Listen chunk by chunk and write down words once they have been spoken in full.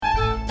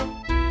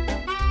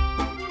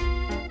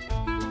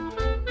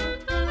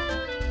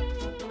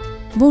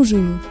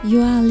Bonjour, you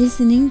are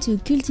listening to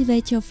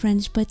Cultivate Your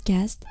French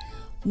podcast,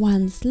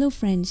 one slow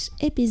French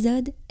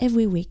episode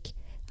every week.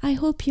 I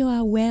hope you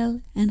are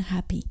well and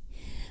happy.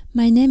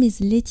 My name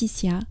is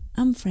Laetitia,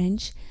 I'm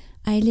French,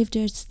 I live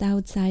just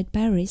outside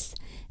Paris,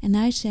 and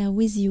I share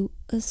with you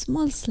a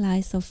small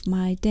slice of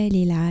my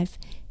daily life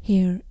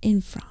here in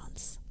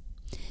France.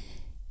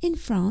 In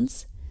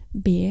France,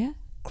 beer,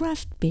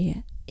 craft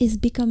beer, is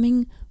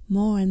becoming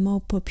more and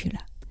more popular.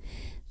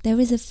 There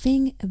is a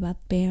thing about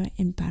beer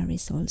in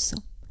Paris also.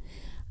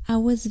 I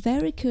was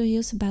very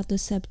curious about the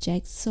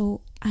subject,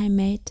 so I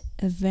met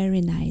a very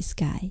nice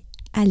guy,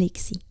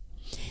 Alexis.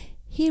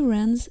 He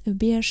runs a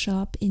beer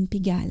shop in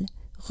Pigalle,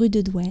 Rue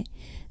de Douai,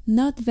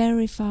 not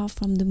very far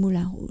from the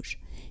Moulin Rouge.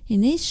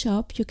 In his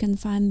shop you can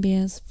find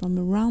beers from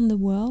around the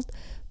world,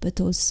 but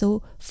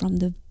also from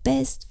the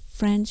best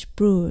French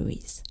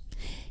breweries.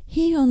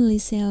 He only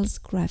sells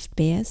craft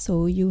beer,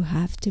 so you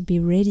have to be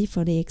ready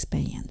for the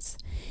experience.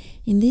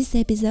 In this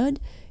episode,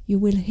 you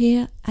will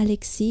hear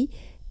Alexis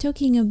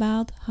talking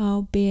about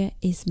how beer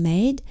is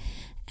made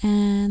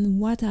and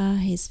what are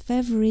his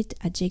favorite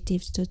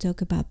adjectives to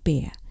talk about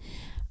beer.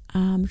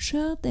 I'm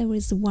sure there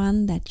is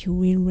one that you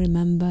will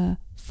remember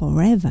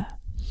forever.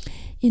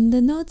 In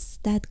the notes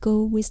that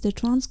go with the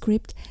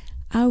transcript,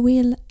 I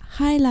will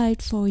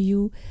highlight for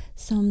you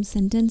some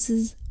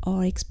sentences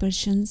or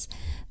expressions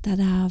that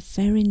are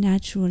very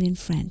natural in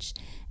French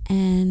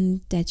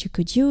and that you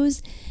could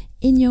use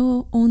in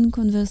your own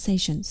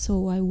conversation,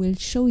 so I will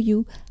show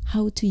you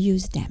how to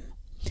use them.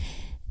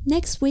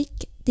 Next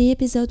week, the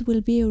episode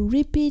will be a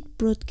repeat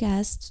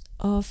broadcast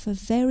of a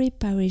very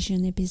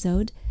Parisian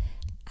episode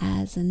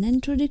as an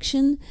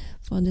introduction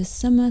for the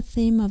summer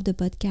theme of the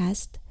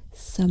podcast,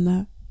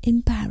 Summer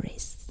in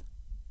Paris.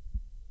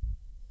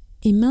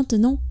 Et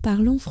maintenant,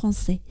 parlons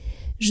français.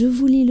 Je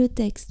vous lis le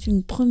texte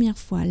une première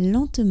fois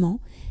lentement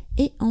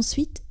et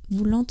ensuite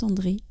vous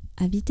l'entendrez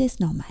à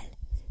vitesse normale.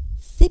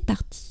 C'est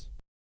parti!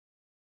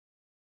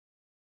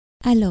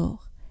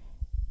 Alors,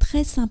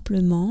 très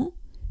simplement,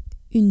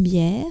 une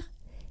bière,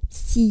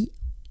 si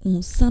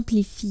on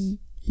simplifie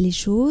les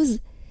choses,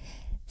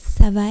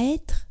 ça va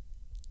être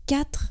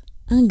 4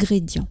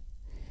 ingrédients,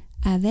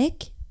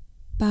 avec,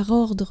 par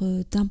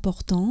ordre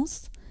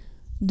d'importance,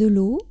 de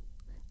l'eau,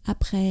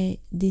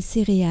 après des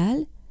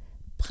céréales,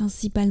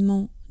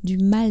 principalement du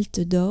malt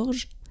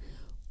d'orge,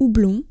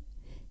 houblon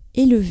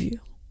et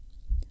levure.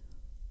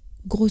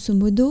 Grosso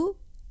modo,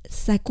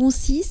 ça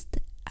consiste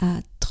à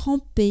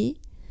tremper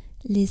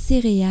les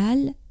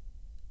céréales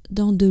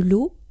dans de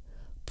l'eau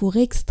pour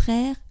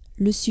extraire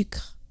le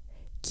sucre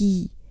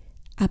qui,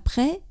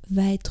 après,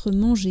 va être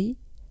mangé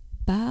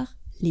par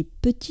les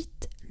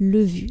petites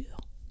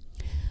levures.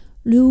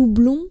 Le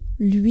houblon,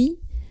 lui,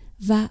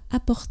 va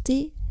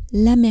apporter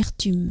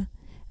l'amertume,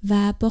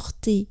 va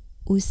apporter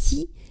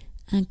aussi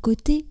un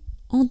côté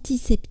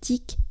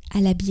antiseptique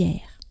à la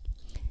bière.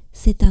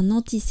 C'est un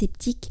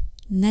antiseptique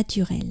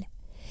naturel.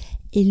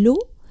 Et l'eau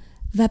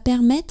va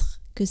permettre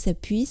que ça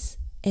puisse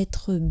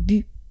être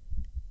bu,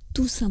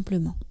 tout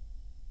simplement.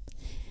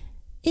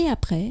 Et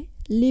après,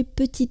 les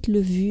petites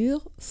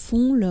levures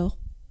font leur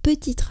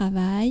petit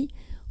travail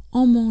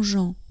en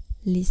mangeant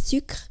les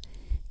sucres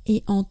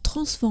et en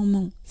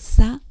transformant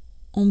ça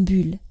en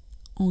bulles,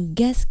 en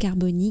gaz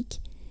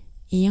carbonique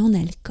et en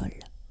alcool.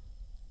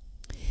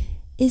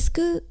 Est-ce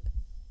que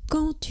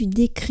quand tu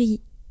décris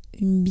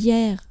une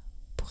bière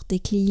pour tes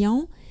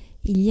clients,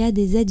 il y a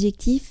des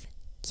adjectifs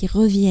qui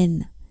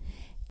reviennent?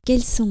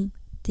 Quels sont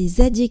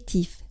tes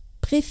adjectifs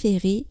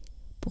préférés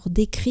pour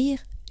décrire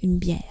une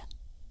bière?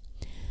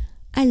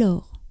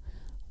 Alors,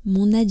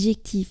 mon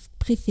adjectif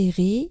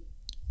préféré,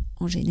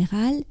 en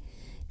général,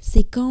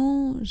 c'est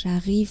quand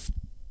j'arrive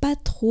pas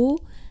trop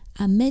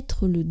à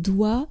mettre le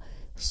doigt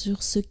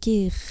sur ce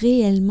qu'est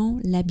réellement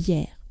la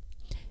bière.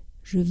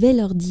 Je vais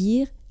leur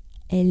dire,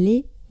 elle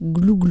est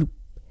glouglou.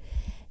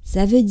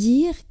 Ça veut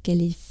dire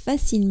qu'elle est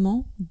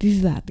facilement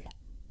buvable.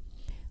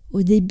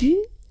 Au début,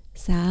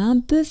 ça a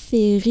un peu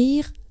fait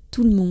rire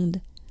tout le monde.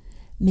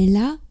 Mais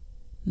là,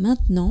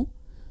 maintenant,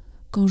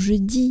 quand je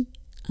dis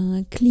à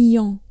un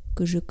client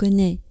que je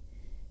connais,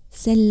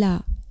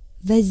 celle-là,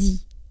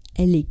 vas-y,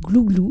 elle est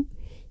glouglou,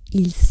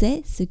 il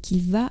sait ce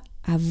qu'il va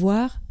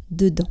avoir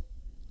dedans.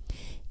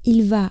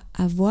 Il va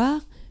avoir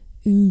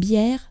une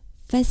bière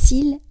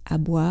facile à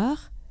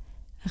boire,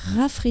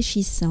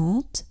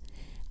 rafraîchissante,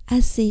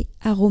 assez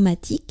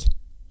aromatique,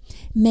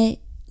 mais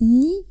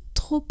ni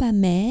trop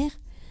amère,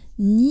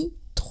 ni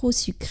trop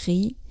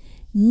sucrée,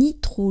 ni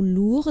trop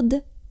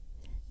lourde,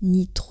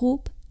 ni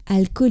trop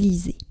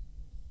alcoolisée.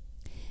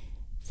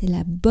 C'est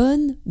la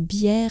bonne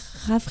bière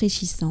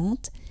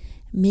rafraîchissante,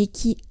 mais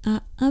qui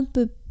a un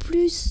peu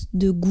plus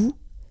de goût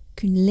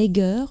qu'une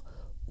lager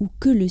ou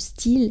que le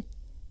style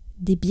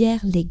des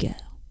bières lager.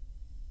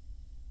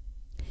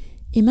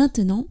 Et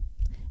maintenant,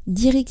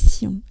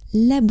 direction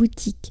la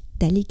boutique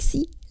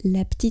d'Alexis,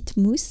 la petite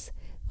mousse,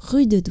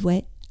 rue de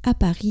Douai, à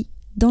Paris,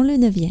 dans le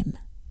 9e.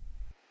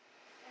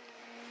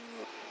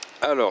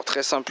 Alors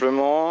très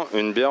simplement,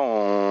 une bière,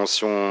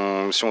 si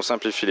on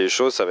simplifie les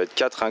choses, ça va être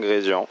 4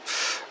 ingrédients,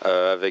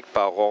 avec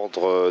par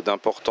ordre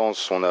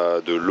d'importance on a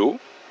de l'eau,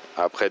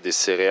 après des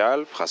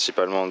céréales,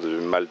 principalement du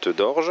malt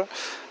d'orge,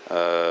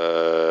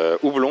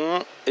 houblon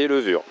et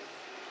levure.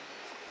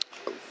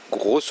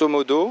 Grosso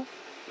modo,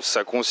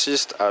 ça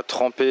consiste à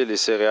tremper les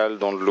céréales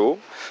dans de l'eau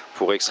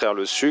pour extraire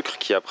le sucre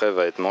qui après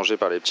va être mangé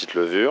par les petites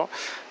levures.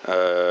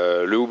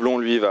 Le houblon,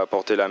 lui, va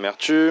apporter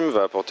l'amertume,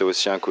 va apporter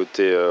aussi un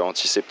côté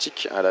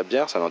antiseptique à la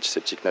bière, c'est un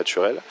antiseptique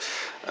naturel.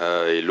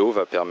 Et l'eau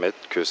va permettre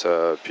que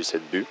ça puisse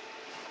être bu,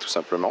 tout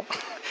simplement.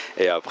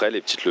 Et après,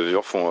 les petites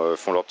levures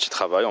font leur petit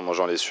travail en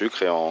mangeant les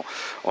sucres et en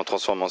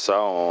transformant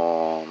ça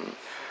en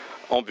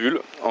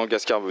bulles, en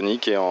gaz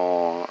carbonique et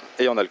en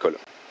alcool.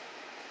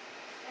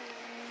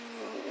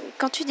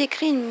 Quand tu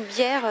décris une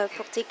bière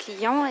pour tes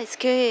clients, est-ce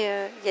qu'il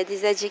y a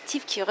des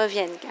adjectifs qui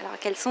reviennent? Alors,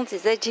 quels sont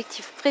tes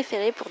adjectifs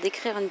préférés pour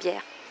décrire une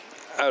bière?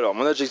 Alors,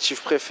 mon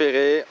adjectif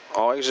préféré,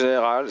 en règle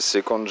générale,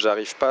 c'est quand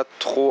j'arrive pas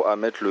trop à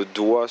mettre le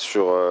doigt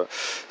sur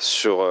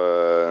ce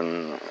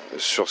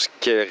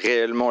qu'est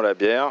réellement la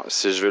bière,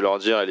 c'est je vais leur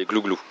dire elle est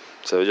glouglou.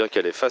 Ça veut dire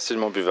qu'elle est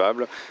facilement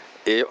buvable.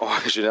 Et en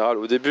règle générale,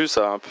 au début,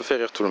 ça a un peu fait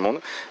rire tout le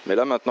monde. Mais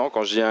là, maintenant,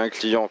 quand je dis à un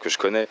client que je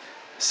connais,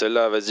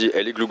 celle-là, vas-y,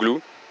 elle est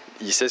glouglou,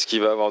 il sait ce qu'il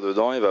va avoir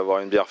dedans. Il va avoir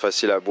une bière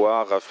facile à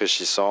boire,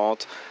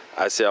 rafraîchissante,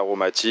 assez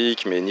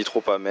aromatique, mais ni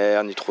trop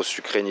amère, ni trop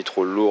sucrée, ni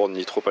trop lourde,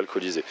 ni trop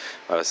alcoolisée.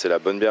 Voilà, c'est la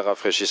bonne bière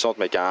rafraîchissante,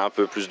 mais qui a un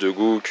peu plus de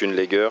goût qu'une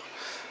lager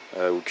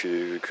ou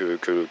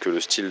que le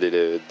style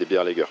des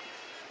bières lager.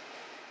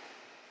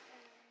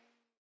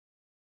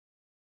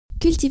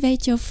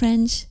 Cultivate Your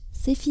French,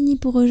 c'est fini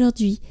pour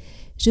aujourd'hui.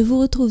 Je vous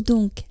retrouve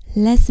donc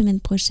la semaine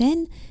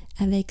prochaine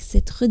avec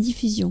cette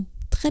rediffusion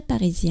très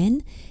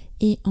parisienne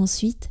et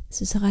ensuite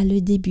ce sera le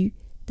début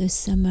de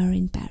Summer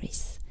in Paris.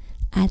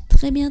 À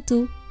très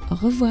bientôt, au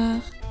revoir.